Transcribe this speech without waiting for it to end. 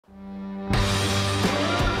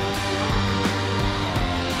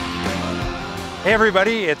Hey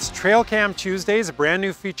everybody, it's Trail Cam Tuesdays, a brand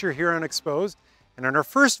new feature here on Exposed. And in our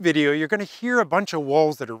first video, you're going to hear a bunch of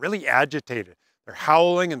wolves that are really agitated. They're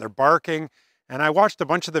howling and they're barking. And I watched a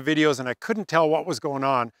bunch of the videos and I couldn't tell what was going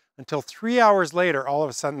on until 3 hours later, all of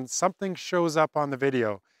a sudden something shows up on the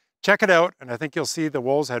video. Check it out, and I think you'll see the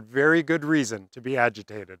wolves had very good reason to be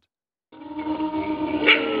agitated.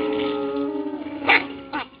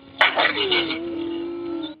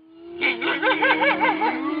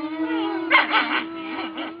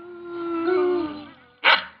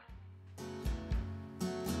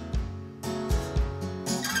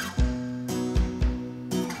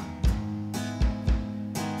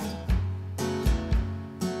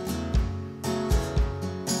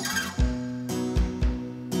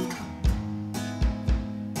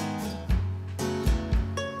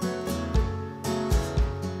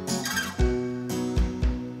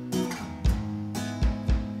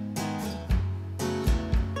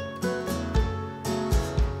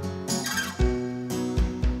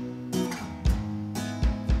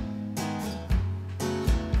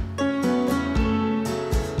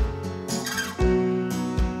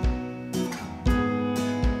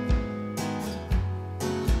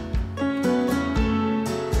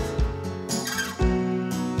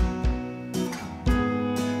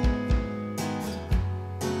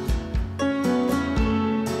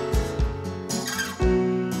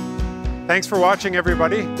 Thanks for watching,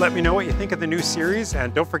 everybody. Let me know what you think of the new series,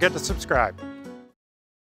 and don't forget to subscribe.